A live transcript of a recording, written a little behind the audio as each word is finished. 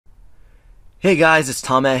Hey guys, it's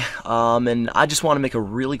Tommeh, and I just want to make a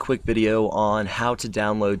really quick video on how to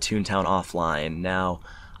download ToonTown offline. Now,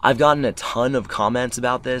 I've gotten a ton of comments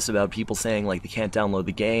about this, about people saying like they can't download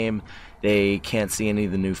the game, they can't see any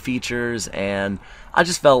of the new features, and I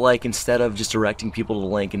just felt like instead of just directing people to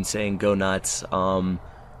the link and saying go nuts,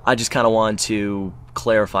 I just kind of wanted to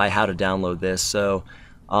clarify how to download this. So,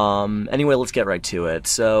 anyway, let's get right to it.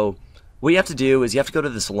 So, what you have to do is you have to go to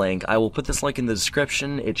this link. I will put this link in the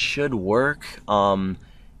description. It should work.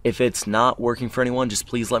 If it's not working for anyone, just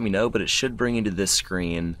please let me know, but it should bring you to this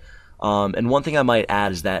screen. And one thing I might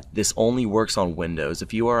add is that this only works on Windows.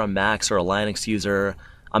 If you are a Mac or a Linux user,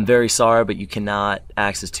 I'm very sorry, but you cannot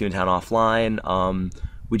access ToonTown offline.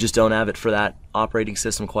 We just don't have it for that operating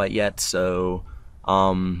system quite yet, so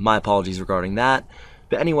my apologies regarding that.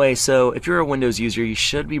 But anyway, so if you're a Windows user, you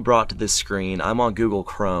should be brought to this screen. I'm on Google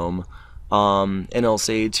Chrome. And it'll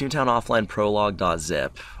say ToonTown offline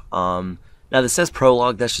prologue.zip. Now this says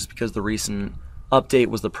prologue, that's just because the recent update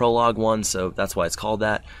was the prologue one, so that's why it's called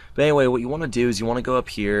that. But anyway, what you want to do is you want to go up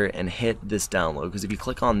here and hit this download, because if you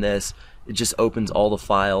click on this, it just opens all the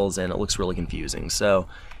files and it looks really confusing. So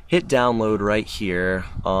hit download right here.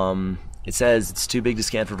 It says it's too big to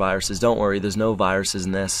scan for viruses. Don't worry, there's no viruses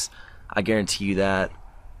in this. I guarantee you that.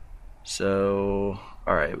 So,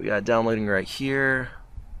 alright, we got downloading right here.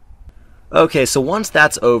 Okay, so once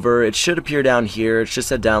that's over, it should appear down here. It's just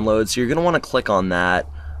said download, so you're going to want to click on that.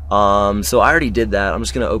 So I already did that. I'm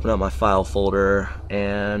just going to open up my file folder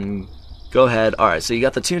and go ahead. Alright, so you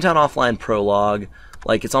got the ToonTown Offline Prologue.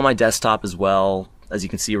 Like, it's on my desktop as well, as you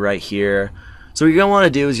can see right here. So what you're going to want to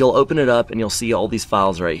do is you'll open it up and you'll see all these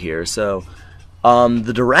files right here. So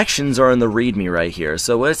the directions are in the README right here.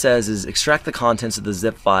 So what it says is extract the contents of the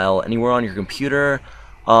zip file anywhere on your computer.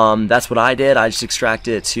 That's what I did. I just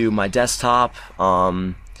extracted it to my desktop.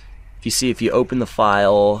 If you open the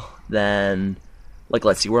file, then, like,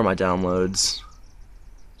 let's see, where are my downloads?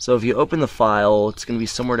 So if you open the file, it's going to be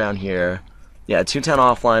somewhere down here. Yeah, ToonTown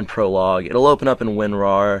Offline Prologue. It'll open up in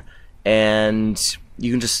WinRAR, and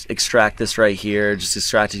you can just extract this right here. Just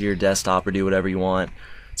extract it to your desktop or do whatever you want.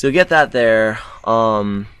 So you get that there.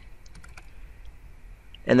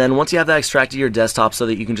 And then once you have that extracted to your desktop so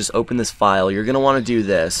that you can just open this file, you're going to want to do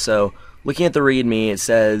this. So looking at the README, it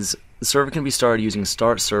says the server can be started using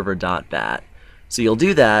startserver.bat. So you'll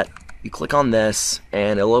do that, you click on this,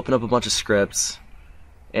 and it'll open up a bunch of scripts.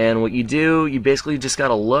 And what you do, you basically just got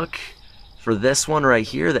to look for this one right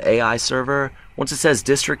here, the AI server. Once it says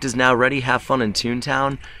district is now ready, have fun in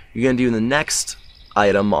ToonTown, you're going to do the next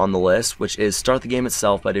item on the list, which is start the game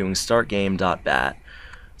itself by doing startgame.bat.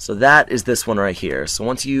 So that is this one right here. So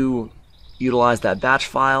once you utilize that batch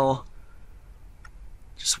file,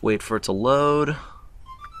 just wait for it to load.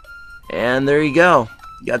 And there you go.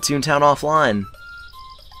 You got ToonTown offline.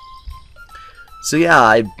 So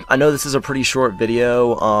yeah, I know this is a pretty short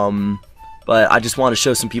video, but I just want to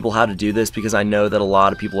show some people how to do this because I know that a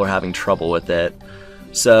lot of people are having trouble with it.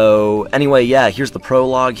 So anyway, yeah, here's the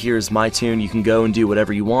prologue. Here's my tune. You can go and do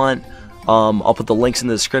whatever you want. I'll put the links in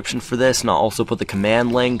the description for this, and I'll also put the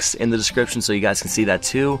command links in the description so you guys can see that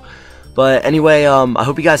too. But anyway, I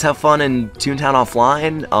hope you guys have fun in ToonTown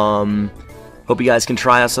offline. Hope you guys can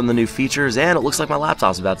try out some of the new features, and it looks like my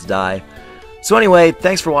laptop's about to die. So anyway,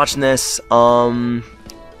 thanks for watching this, and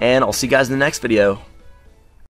I'll see you guys in the next video.